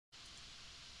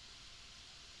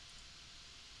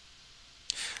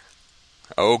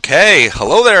Okay,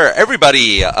 hello there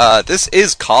everybody. This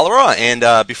is Cholera,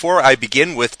 and before I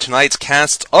begin with tonight's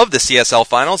cast of the CSL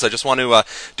Finals, I just want to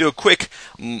do a quick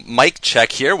mic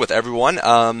check here with everyone.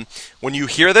 When you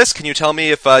hear this, can you tell me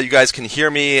if you guys can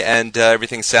hear me and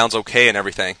everything sounds okay and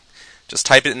everything? Just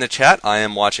type it in the chat. I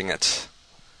am watching it.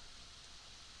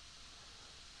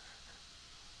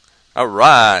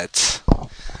 Alright.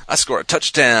 I scored a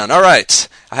touchdown. Alright.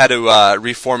 I had to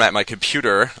reformat my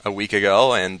computer a week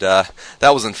ago, and that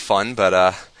wasn't fun, but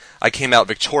I came out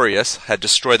victorious. Had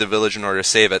destroyed the village in order to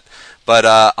save it. But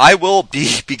I will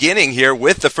be beginning here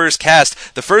with the first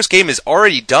cast. The first game is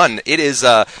already done. It is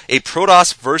a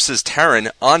Protoss versus Terran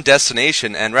on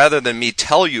Destination, and rather than me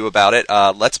tell you about it,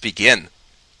 let's begin.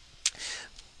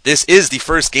 This is the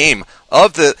first game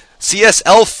of the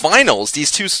CSL Finals.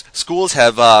 These two schools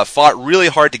have fought really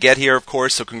hard to get here, of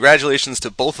course, so congratulations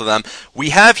to both of them.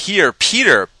 We have here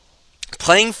Peter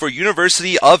playing for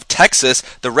University of Texas,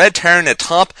 the Red Terran at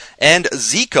top, and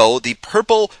Zeko, the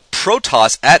purple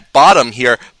Protoss at bottom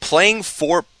here, playing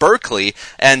for Berkeley.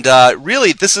 And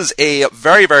really, this is a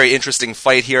very, very interesting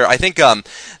fight here. I think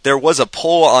there was a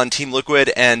poll on Team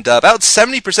Liquid, and about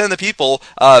 70% of the people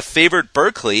favored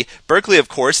Berkeley. Berkeley, of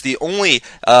course, the only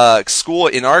school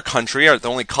in our country, or the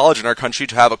only college in our country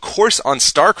to have a course on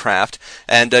StarCraft.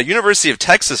 And University of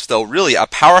Texas, though, really a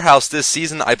powerhouse this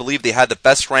season. I believe they had the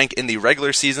best rank in the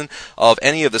regular season of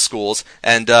any of the schools.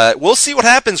 And we'll see what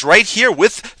happens right here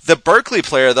with the Berkeley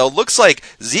player, though. Looks like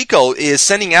Zeko is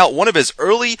sending out one of his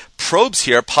early probes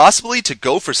here, possibly to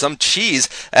go for some cheese,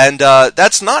 and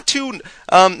that's not too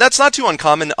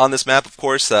uncommon on this map, of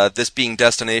course. This being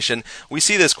Destination, we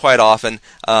see this quite often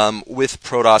with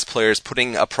Protoss players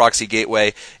putting a proxy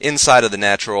gateway inside of the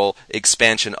natural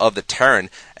expansion of the Terran,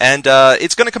 and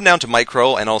it's going to come down to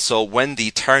micro, and also when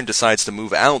the Terran decides to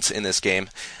move out in this game.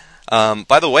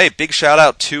 By the way, big shout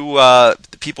out to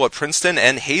the people at Princeton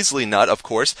and Hazley Nut, of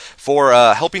course, for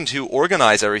helping to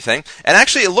organize everything. And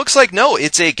actually, it looks like, no,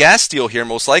 it's a gas steal here,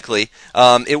 most likely.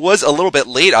 It was a little bit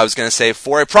late, I was going to say,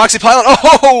 for a proxy pylon.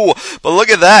 Oh! But look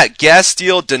at that. Gas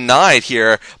steal denied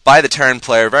here by the Terran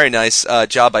player. Very nice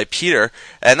job by Peter.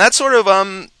 And that sort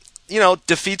of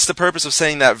defeats the purpose of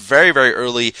sending that very, very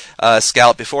early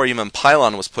scout before even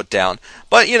pylon was put down.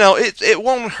 But, it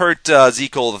won't hurt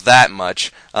Zeko that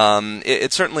much.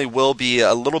 It certainly will be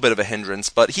a little bit of a hindrance,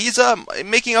 but he's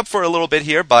making up for a little bit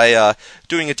here by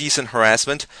doing a decent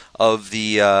harassment of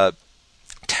the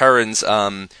Terran's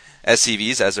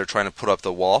SCVs as they're trying to put up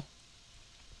the wall.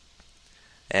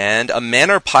 And a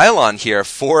Manor Pylon here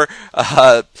for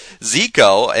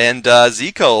Zeko, and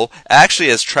Zeko actually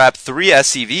has trapped 3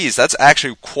 SCVs. That's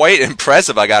actually quite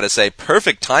impressive, I gotta say.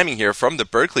 Perfect timing here from the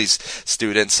Berkeley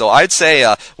students. So I'd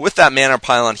say with that Manor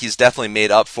Pylon, he's definitely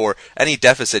made up for any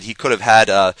deficit he could have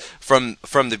had from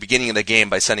the beginning of the game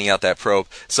by sending out that probe.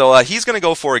 So he's going to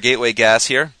go for a gateway gas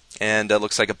here, and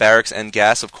looks like a barracks end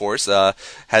gas, of course,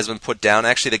 has been put down.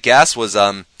 Actually, the gas was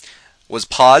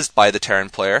paused by the Terran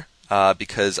player.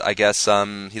 Because I guess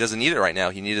he doesn't need it right now.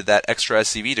 He needed that extra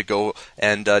SCV to go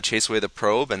and chase away the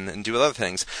probe and do other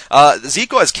things.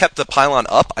 Zeko has kept the pylon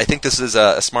up. I think this is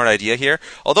a smart idea here.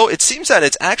 Although it seems that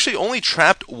it's actually only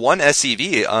trapped 1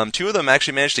 SCV. 2 of them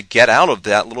actually managed to get out of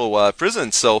that little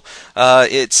prison. So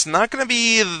it's not going to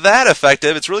be that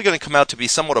effective. It's really going to come out to be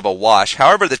somewhat of a wash.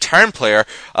 However, the Terran player,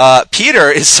 Peter,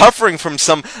 is suffering from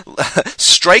some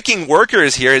striking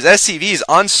workers here. His SCV's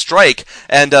on strike,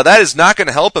 and that is not going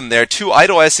to help him there. 2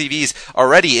 idle SCVs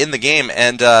already in the game,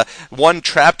 and 1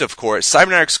 trapped, of course.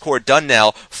 Cybernetics core done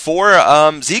now for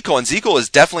Zeko, and Zeko is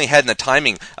definitely ahead in the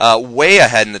timing, way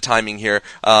ahead in the timing here,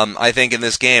 I think, in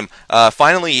this game.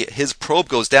 Finally, his probe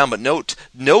goes down, but note,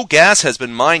 no gas has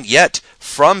been mined yet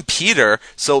from Peter,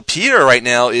 so Peter right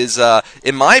now is,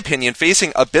 in my opinion,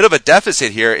 facing a bit of a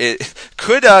deficit here. It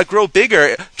could grow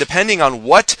bigger depending on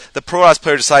what the Protoss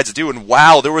player decides to do, and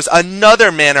wow, there was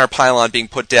another Manor Pylon being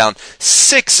put down.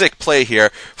 Sick play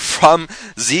here from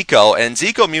Zeko, and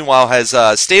Zeko meanwhile has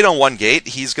stayed on 1 gate.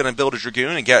 He's going to build a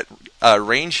Dragoon and get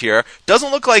range here.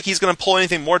 Doesn't look like he's going to pull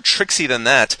anything more tricksy than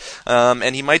that,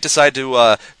 and he might decide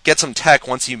to get some tech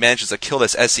once he manages to kill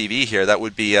this SCV here. That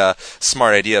would be a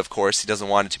smart idea, of course. He doesn't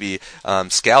want it to be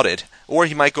scouted. Or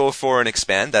he might go for an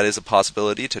expand. That is a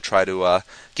possibility to try to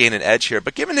gain an edge here.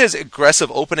 But given his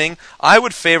aggressive opening, I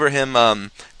would favor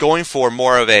him going for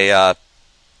more of a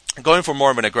going for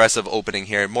more of an aggressive opening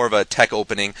here, more of a tech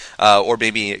opening, or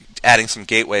maybe adding some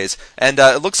gateways. And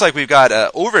it looks like we've got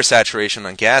oversaturation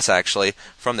on gas, actually,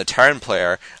 from the Terran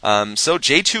player. So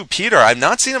J2 Peter, I've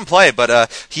not seen him play,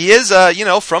 but he is,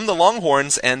 from the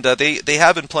Longhorns, and they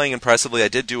have been playing impressively. I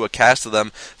did do a cast of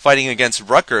them fighting against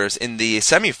Rutgers in the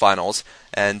semifinals,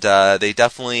 and they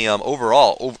definitely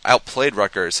overall outplayed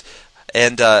Rutgers.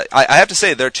 And I have to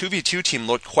say, their 2v2 team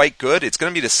looked quite good. It's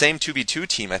going to be the same 2v2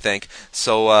 team, I think.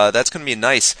 So that's going to be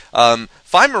nice. 5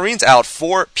 Marines out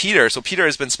for Peter. So Peter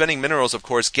has been spending minerals, of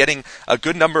course, getting a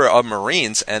good number of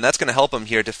Marines, and that's going to help him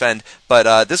here defend.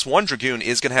 But this one Dragoon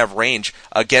is going to have range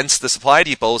against the supply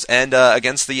depots and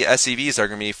against the SCVs that are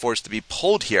going to be forced to be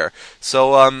pulled here.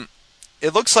 So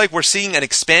it looks like we're seeing an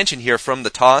expansion here from the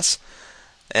toss.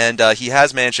 And he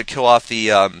has managed to kill off the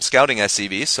scouting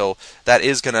SCV, so that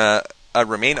is going to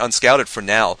remain unscouted for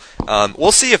now.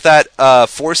 We'll see if that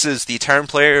forces the Terran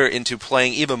player into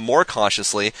playing even more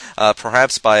cautiously,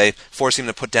 perhaps by forcing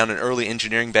him to put down an early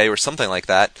engineering bay or something like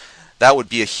that. That would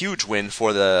be a huge win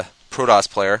for the Protoss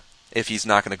player if he's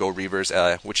not going to go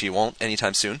Reavers, which he won't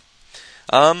anytime soon.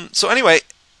 So anyway,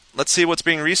 let's see what's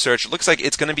being researched. It looks like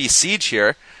it's going to be Siege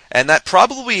here, and that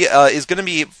probably is going to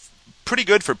be pretty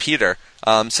good for Peter.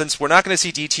 Since we're not going to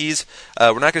see DTs,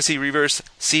 we're not going to see Reavers.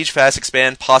 Siege Fast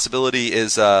Expand possibility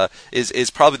is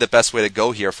probably the best way to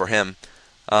go here for him.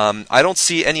 I don't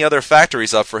see any other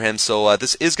factories up for him, so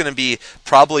this is going to be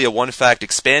probably a 1-fact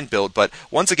expand build. But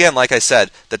once again, like I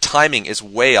said, the timing is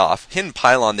way off. Hidden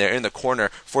pylon there in the corner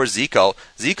for Zeko.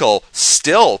 Zeko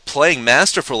still playing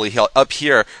masterfully up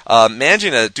here,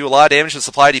 managing to do a lot of damage to the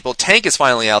supply depot. Tank is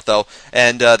finally out, though,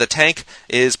 and the tank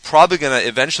is probably going to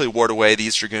eventually ward away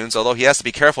these Dragoons, although he has to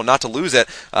be careful not to lose it.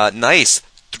 Nice.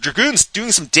 Dragoon's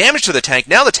doing some damage to the tank.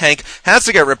 Now the tank has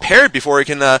to get repaired before he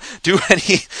can do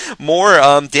any more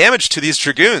damage to these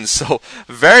Dragoons. So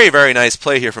very, very nice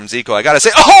play here from Zeko. I gotta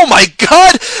say, oh my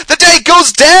god! The tank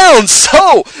goes down!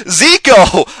 So,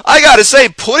 Zeko, I gotta say,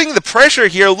 putting the pressure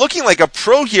here, looking like a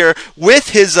pro here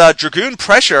with his Dragoon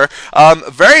pressure.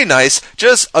 Very nice.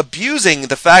 Just abusing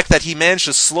the fact that he managed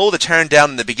to slow the Terran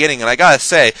down in the beginning. And I gotta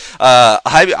say,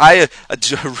 I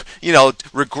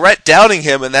regret doubting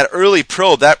him in that early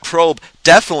probe. That probe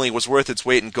definitely was worth its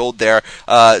weight in gold there.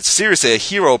 Seriously, a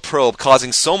hero probe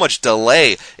causing so much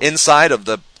delay inside of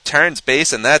the Terran's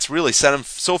base, and that's really set him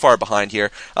so far behind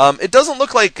here. It doesn't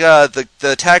look like the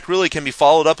attack really can be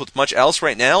followed up with much else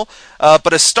right now,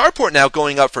 but a starport now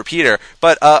going up for Peter.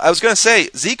 But I was going to say,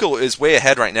 Zeko is way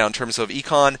ahead right now in terms of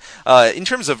econ. In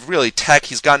terms of really tech,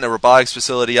 he's gotten a robotics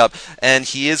facility up, and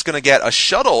he is going to get a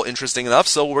shuttle, interesting enough,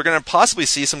 so we're going to possibly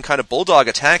see some kind of bulldog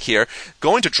attack here,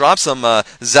 going to drop some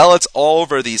zealots all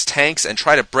over these tanks and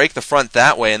try to break the front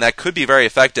that way, and that could be very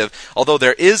effective, although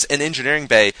there is an engineering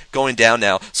bay going down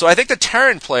now. So I think the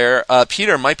Terran player,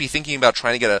 Peter, might be thinking about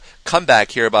trying to get a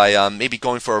comeback here by maybe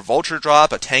going for a vulture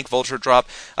drop, a tank vulture drop,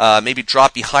 maybe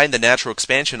drop behind the natural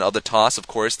expansion of the toss. Of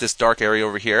course, this dark area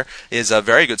over here is a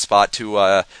very good spot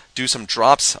to do some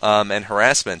drops and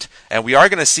harassment. And we are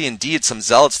going to see indeed some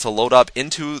zealots to load up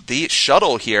into the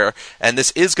shuttle here, and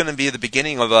this is going to be the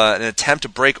beginning of an attempt to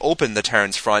break open the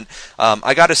Terran's front.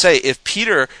 I got to say, if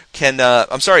Peter can,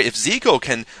 if Zeko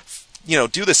can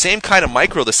do the same kind of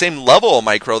micro, the same level of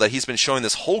micro that he's been showing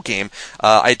this whole game,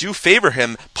 I do favor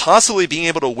him possibly being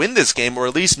able to win this game, or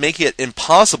at least make it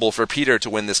impossible for Peter to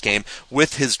win this game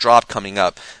with his drop coming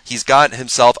up. He's got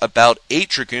himself about 8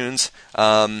 Dragoons,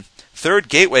 3rd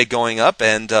gateway going up,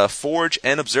 and Forge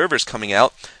and Observers coming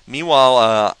out.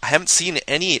 Meanwhile, I haven't seen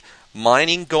any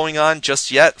mining going on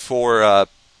just yet for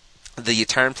the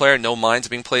Terran player. No mines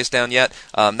being placed down yet.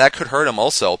 That could hurt him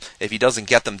also if he doesn't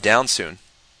get them down soon.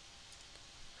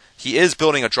 He is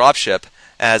building a dropship,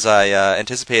 as I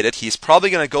anticipated. He's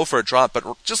probably going to go for a drop,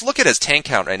 but just look at his tank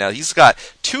count right now. He's got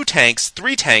 2 tanks,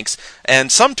 3 tanks,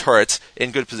 and some turrets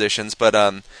in good positions, but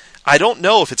I don't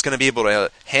know if it's going to be able to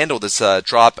handle this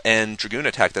drop and Dragoon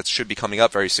attack that should be coming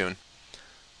up very soon.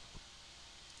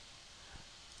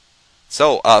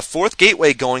 So, 4th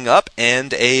gateway going up,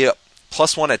 and a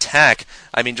 +1 attack.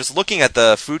 I mean, just looking at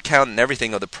the food count and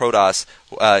everything of the Protoss,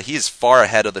 he's far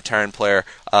ahead of the Terran player.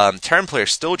 Terran player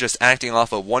still just acting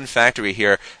off of 1 factory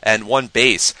here and 1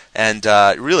 base. And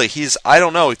really, I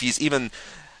don't know if he's even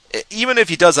if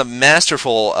he does a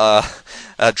masterful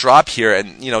drop here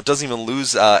and, doesn't even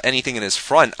lose anything in his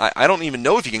front, I don't even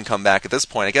know if he can come back at this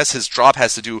point. I guess his drop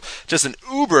has to do just an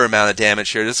uber amount of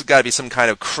damage here. This has got to be some kind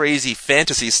of crazy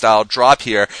fantasy-style drop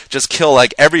here. Just kill,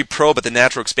 like, every probe at the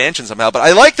natural expansion somehow. But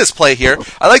I like this play here.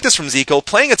 I like this from Zeko,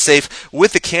 playing it safe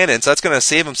with the cannon, so that's going to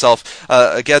save himself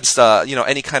against,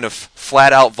 any kind of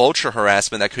flat-out vulture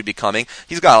harassment that could be coming.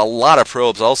 He's got a lot of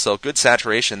probes also. Good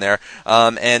saturation there.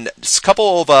 And a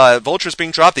couple of vultures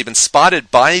being dropped. They've been spotted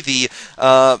by the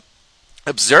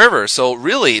observer. So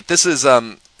really, this is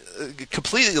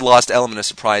completely lost element of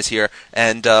surprise here.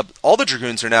 And all the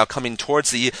Dragoons are now coming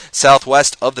towards the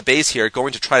southwest of the base here,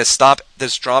 going to try to stop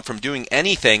this drop from doing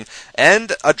anything.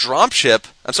 And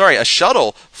a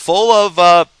shuttle full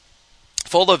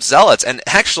of zealots, and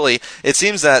actually, it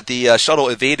seems that the shuttle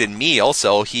evaded me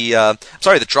also. The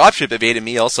dropship evaded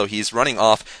me also. He's running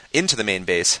off into the main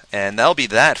base, and that'll be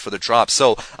that for the drop.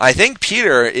 So I think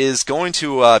Peter is going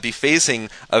to be facing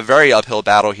a very uphill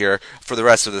battle here for the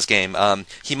rest of this game.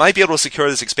 He might be able to secure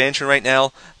this expansion right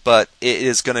now, but it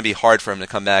is going to be hard for him to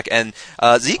come back. And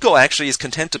Zeko actually is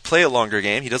content to play a longer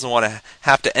game. He doesn't want to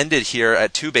have to end it here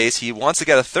at 2 base. He wants to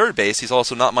get a 3rd base. He's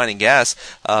also not mining gas,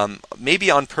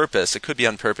 maybe on purpose. It could be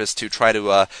on purpose to try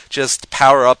to just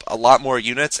power up a lot more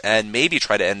units and maybe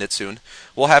try to end it soon.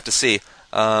 We'll have to see.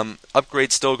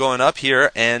 Upgrades still going up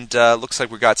here, and looks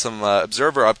like we got some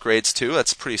observer upgrades too.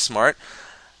 That's pretty smart.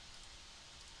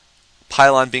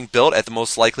 Pylon being built at the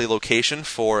most likely location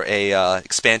for a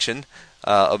expansion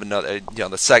of another, the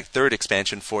 3rd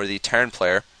expansion for the Terran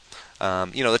player.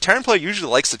 The Terran player usually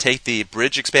likes to take the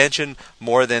bridge expansion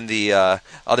more than the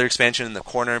other expansion in the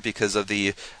corner because of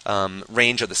the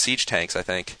range of the siege tanks, I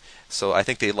think. So I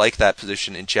think they like that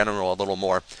position in general a little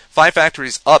more. 5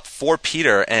 factories up for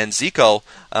Peter, and Zeko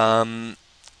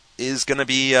is going to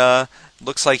be,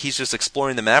 looks like he's just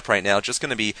exploring the map right now, just going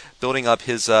to be building up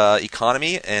his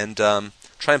economy and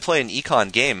try and play an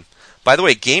econ game. By the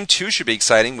way, Game 2 should be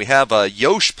exciting. We have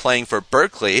Yosh playing for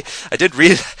Berkeley. I did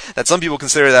read that some people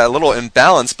consider that a little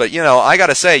imbalanced, but, I got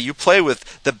to say, you play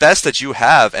with the best that you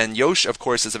have, and Yosh, of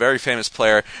course, is a very famous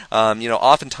player,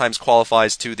 oftentimes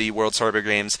qualifies to the World Cyber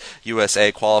Games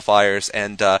USA qualifiers,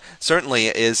 and certainly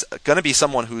is going to be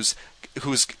someone who's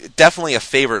definitely a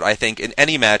favorite, I think, in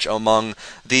any match among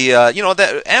the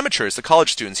the amateurs, the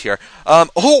college students here. A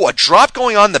drop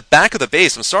going on the back of the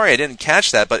base. I'm sorry I didn't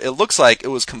catch that, but it looks like it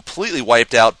was completely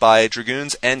wiped out by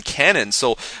Dragoons and Cannons.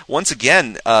 So once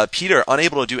again, Peter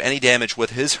unable to do any damage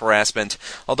with his harassment.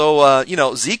 Although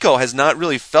Zeko has not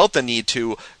really felt the need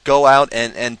to go out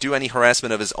and do any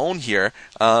harassment of his own here.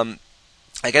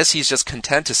 I guess he's just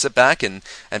content to sit back and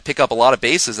pick up a lot of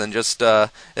bases and just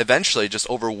eventually just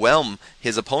overwhelm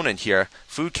his opponent here.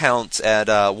 Food counts at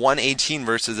 118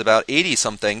 versus about 80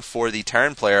 something for the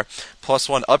Terran player.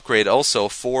 +1 upgrade also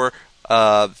for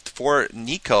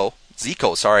Zeko,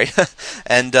 sorry.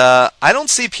 And I don't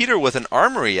see Peter with an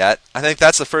armory yet. I think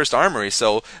that's the first armory,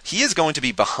 so he is going to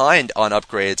be behind on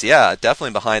upgrades. Yeah,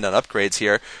 definitely behind on upgrades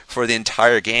here for the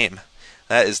entire game.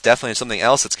 That is definitely something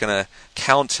else that's going to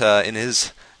count in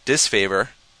his disfavor.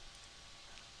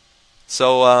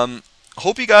 So,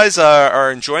 hope you guys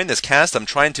are enjoying this cast. I'm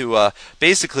trying to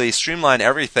basically streamline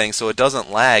everything so it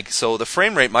doesn't lag. So the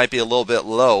frame rate might be a little bit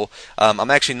low. I'm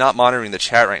actually not monitoring the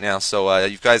chat right now, so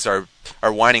you guys are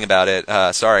whining about it.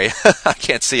 Sorry, I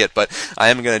can't see it, but I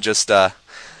am going to just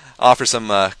offer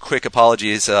some quick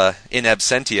apologies in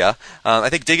absentia. I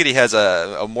think Diggity has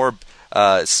a more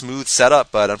smooth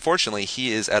setup, but unfortunately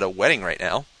he is at a wedding right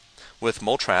now with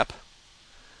Moletrap.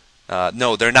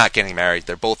 No, they're not getting married.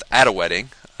 They're both at a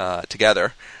wedding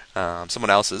together. Someone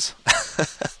else's.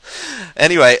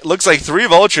 Anyway, looks like 3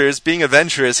 vultures being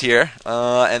adventurous here,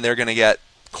 and they're going to get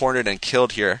cornered and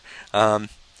killed here. Let's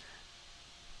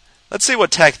see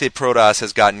what tech the Protoss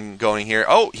has gotten going here.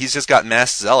 Oh, he's just got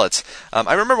masked zealots.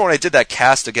 I remember when I did that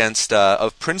cast against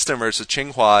of Princeton versus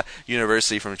Tsinghua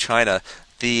University from China.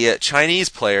 The Chinese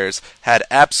players had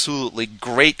absolutely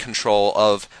great control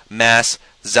of mass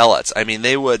zealots. I mean,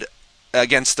 they would,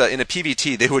 against in a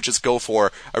PvT, they would just go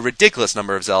for a ridiculous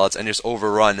number of zealots and just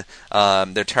overrun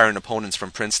their Terran opponents from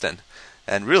Princeton.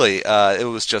 And really, it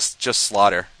was just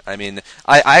slaughter. I mean,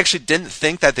 I actually didn't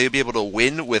think that they'd be able to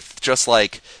win with just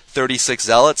like 36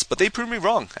 zealots, but they proved me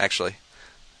wrong, actually.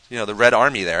 The Red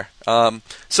Army there.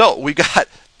 So we got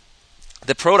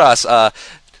the Protoss.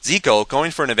 Zeko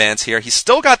going for an advance here. He's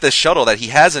still got this shuttle that he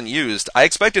hasn't used. I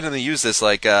expected him to use this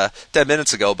like 10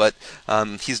 minutes ago, but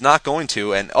he's not going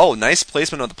to. And nice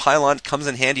placement of the pylon. Comes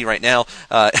in handy right now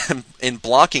in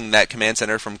blocking that command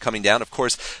center from coming down. Of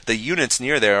course, the units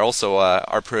near there also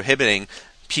are prohibiting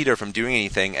Peter from doing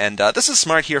anything. And this is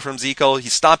smart here from Zeko.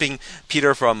 He's stopping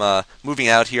Peter from moving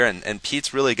out here, and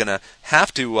Pete's really going to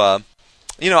have to... I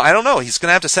don't know. He's going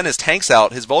to have to send his tanks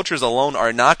out. His vultures alone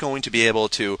are not going to be able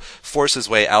to force his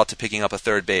way out to picking up a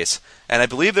third base. And I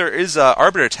believe there is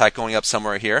Arbiter Tech going up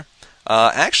somewhere here.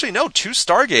 Actually, no, 2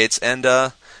 Stargates,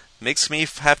 and makes me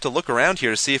have to look around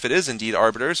here to see if it is indeed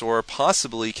Arbiters or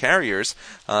possibly Carriers,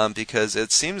 because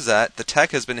it seems that the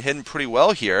tech has been hidden pretty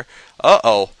well here.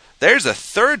 Uh-oh. There's a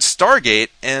 3rd Stargate,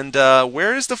 and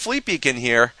where is the fleet beacon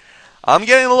here? I'm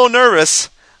getting a little nervous,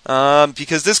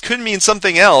 because this could mean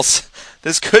something else.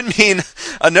 This could mean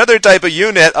another type of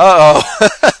unit. Uh-oh.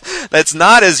 That's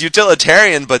not as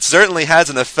utilitarian, but certainly has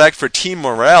an effect for team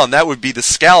morale, and that would be the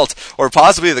Scout, or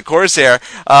possibly the Corsair.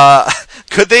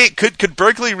 Could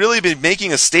Berkeley really be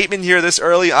making a statement here this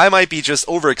early? I might be just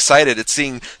overexcited at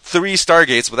seeing 3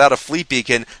 Stargates without a fleet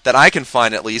beacon that I can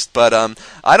find at least, but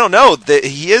I don't know.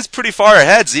 He is pretty far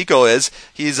ahead, Zeko is.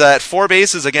 He's at 4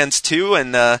 bases against 2,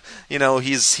 and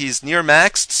he's near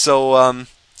maxed, so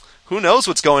who knows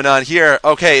what's going on here?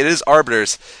 Okay, it is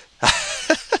Arbiters.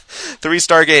 3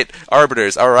 Stargate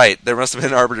Arbiters. All right, there must have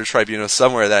been an Arbiter Tribunal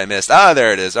somewhere that I missed. Ah,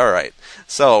 there it is. All right.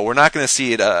 So we're not going to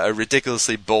see a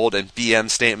ridiculously bold and BM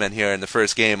statement here in the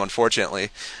first game, unfortunately.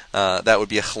 That would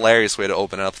be a hilarious way to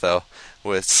open up, though,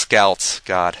 with Scouts.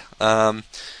 God.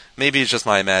 Maybe it's just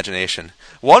my imagination.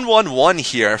 1-1-1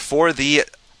 here for the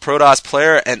Protoss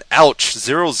player, and ouch,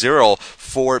 0-0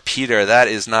 for Peter. That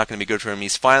is not going to be good for him.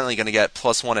 He's finally going to get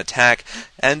 +1 attack,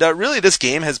 and really this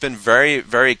game has been very,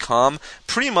 very calm.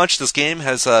 Pretty much this game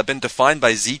has been defined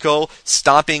by Zeko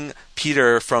stopping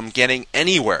Peter from getting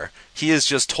anywhere. He is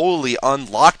just totally on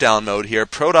lockdown mode here,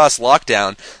 Protoss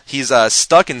lockdown. He's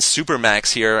stuck in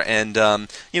Supermax here, and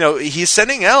he's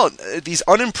sending out these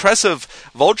unimpressive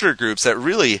Vulture groups that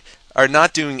really are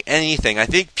not doing anything. I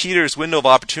think Peter's window of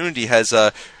opportunity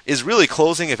is really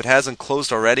closing, if it hasn't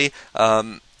closed already.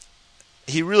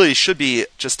 He really should be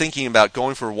just thinking about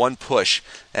going for one push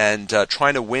and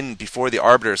trying to win before the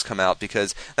Arbiters come out,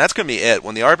 because that's going to be it.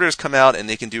 When the Arbiters come out and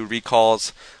they can do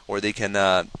recalls, or they can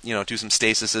do some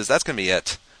stasises, that's going to be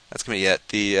it. That's going to be it.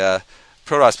 The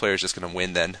Protoss player is just going to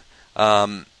win then.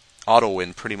 Auto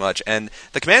win pretty much, and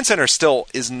the command center still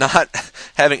is not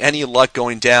having any luck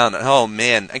going down. Oh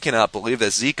man, I cannot believe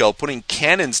this. Zeko putting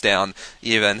cannons down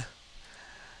even.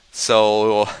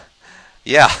 So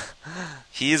yeah,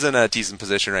 he's in a decent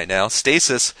position right now.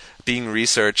 Stasis being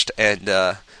researched, and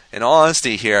in all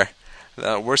honesty here,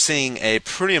 we're seeing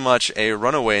pretty much a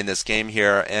runaway in this game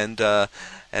here, and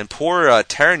poor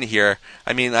Terran here.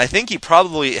 I mean, I think he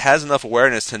probably has enough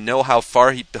awareness to know how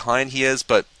far behind he is,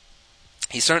 but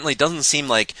he certainly doesn't seem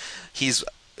like he's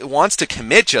wants to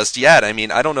commit just yet. I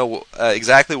mean, I don't know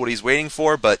exactly what he's waiting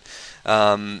for, but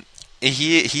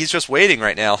he's just waiting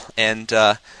right now, and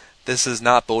this is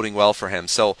not boding well for him.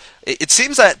 So it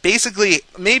seems that basically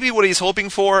maybe what he's hoping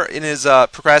for in his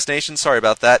procrastination, sorry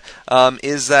about that,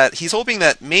 is that he's hoping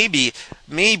that maybe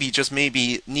just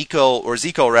maybe Nico, or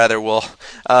Zeko rather, will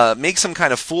make some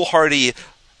kind of foolhardy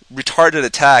retarded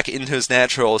attack into his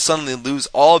natural, suddenly lose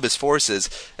all of his forces,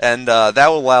 and that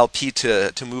will allow Pete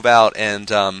to move out and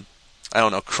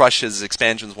crush his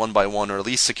expansions one by one, or at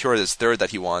least secure this third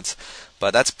that he wants.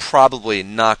 But that's probably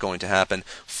not going to happen.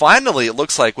 Finally, it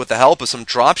looks like with the help of some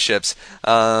dropships,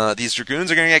 these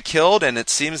Dragoons are going to get killed, and it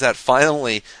seems that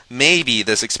finally maybe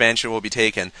this expansion will be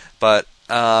taken. But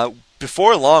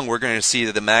before long, we're going to see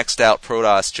that the maxed out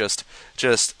Protoss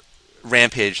just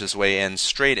rampage his way in,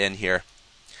 straight in here.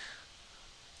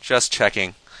 Just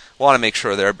checking. Want to make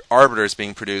sure there are Arbiters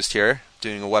being produced here.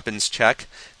 Doing a weapons check.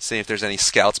 See if there's any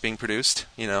Scouts being produced.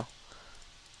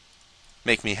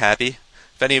 Make me happy.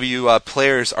 If any of you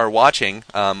players are watching,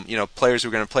 players who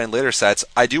are going to play in later sets,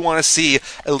 I do want to see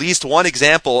at least one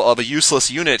example of a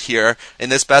useless unit here in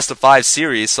this best of 5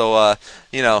 series. So,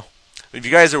 if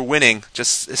you guys are winning,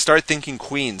 just start thinking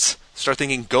queens. Start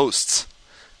thinking ghosts.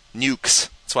 Nukes.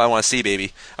 That's what I want to see,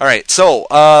 baby. Alright, so,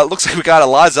 looks like we got a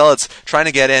lot of Zealots trying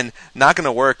to get in. Not going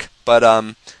to work, but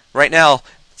right now,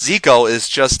 Zeko is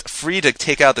just free to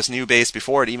take out this new base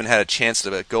before it even had a chance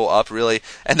to go up, really.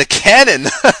 And the cannon!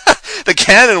 The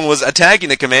cannon was attacking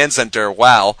the command center.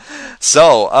 Wow.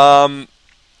 So,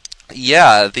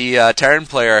 the Terran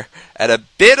player at a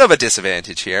bit of a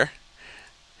disadvantage here.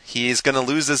 He's going to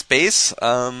lose this base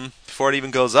before it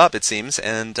even goes up, it seems,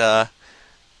 and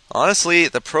honestly,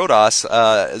 the Protoss,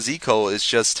 Zeko, is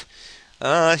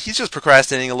he's just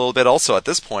procrastinating a little bit also at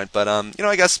this point, but,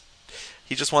 I guess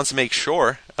he just wants to make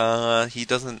sure he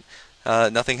doesn't,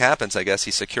 nothing happens, I guess.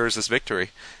 He secures this victory.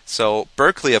 So,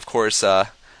 Berkeley, of course, the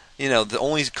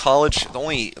only college,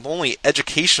 the only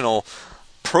educational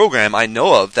program I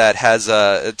know of that has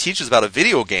teaches about a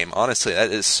video game. Honestly,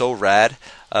 that is so rad.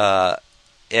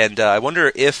 And I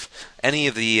wonder if any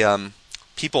of the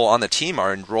people on the team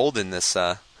are enrolled in this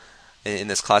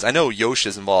class. I know Yosh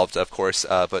is involved, of course,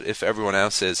 but if everyone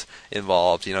else is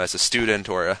involved, as a student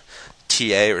or a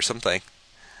TA or something.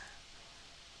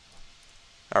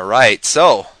 All right,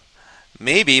 so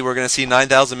maybe we're going to see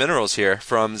 9,000 minerals here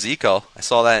from Zeko. I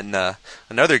saw that in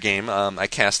another game I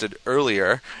casted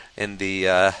earlier in the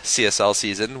CSL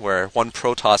season, where one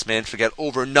Protoss managed to get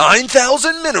over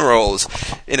 9,000 minerals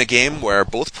in a game where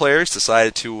both players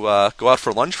decided to go out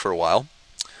for lunch for a while.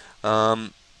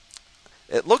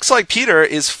 It looks like Peter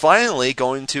is finally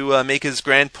going to make his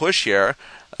grand push here,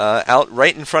 out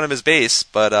right in front of his base,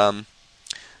 but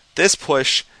this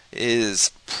push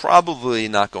is probably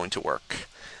not going to work.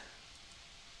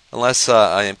 Unless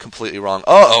I am completely wrong.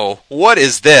 Uh-oh, what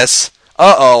is this?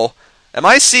 Uh-oh. Am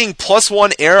I seeing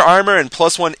 +1 air armor and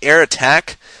 +1 air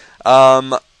attack?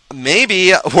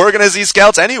 Maybe we're going to see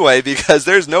scouts anyway, because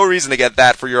there's no reason to get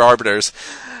that for your arbiters.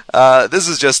 This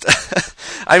is just...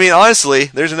 I mean, honestly,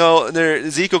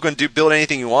 Zeko can build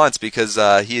anything he wants, because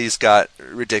he's got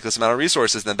a ridiculous amount of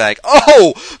resources in the bank.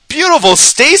 Oh! Beautiful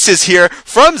stasis here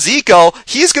from Zeko.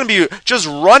 He's going to be just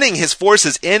running his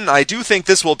forces in. I do think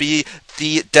this will be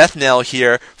the death knell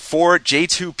here for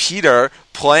J2 Peter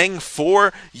playing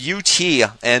for UT.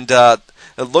 And it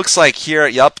looks like here,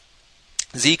 yep,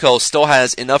 Zeko still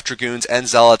has enough Dragoons and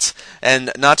Zealots,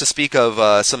 and not to speak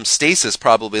of some stasis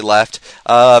probably left,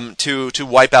 to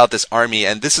wipe out this army,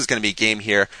 and this is going to be game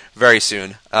here very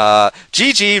soon.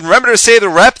 GG, remember to say the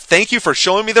rep. Thank you for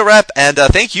showing me the rep, and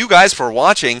thank you guys for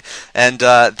watching, and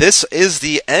this is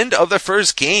the end of the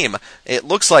first game. It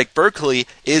looks like Berkeley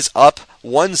is up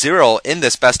 1-0 in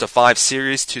this best of 5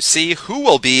 series to see who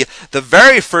will be the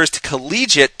very first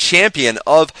collegiate champion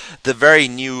of the very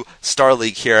new Star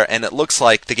League here, and it looks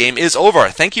like the game is over.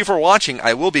 Thank you for watching.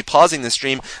 I will be pausing the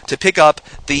stream to pick up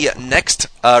the next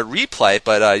replay,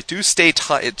 but do stay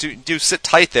do sit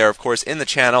tight there, of course, in the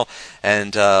channel,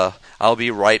 and I'll be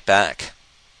right back.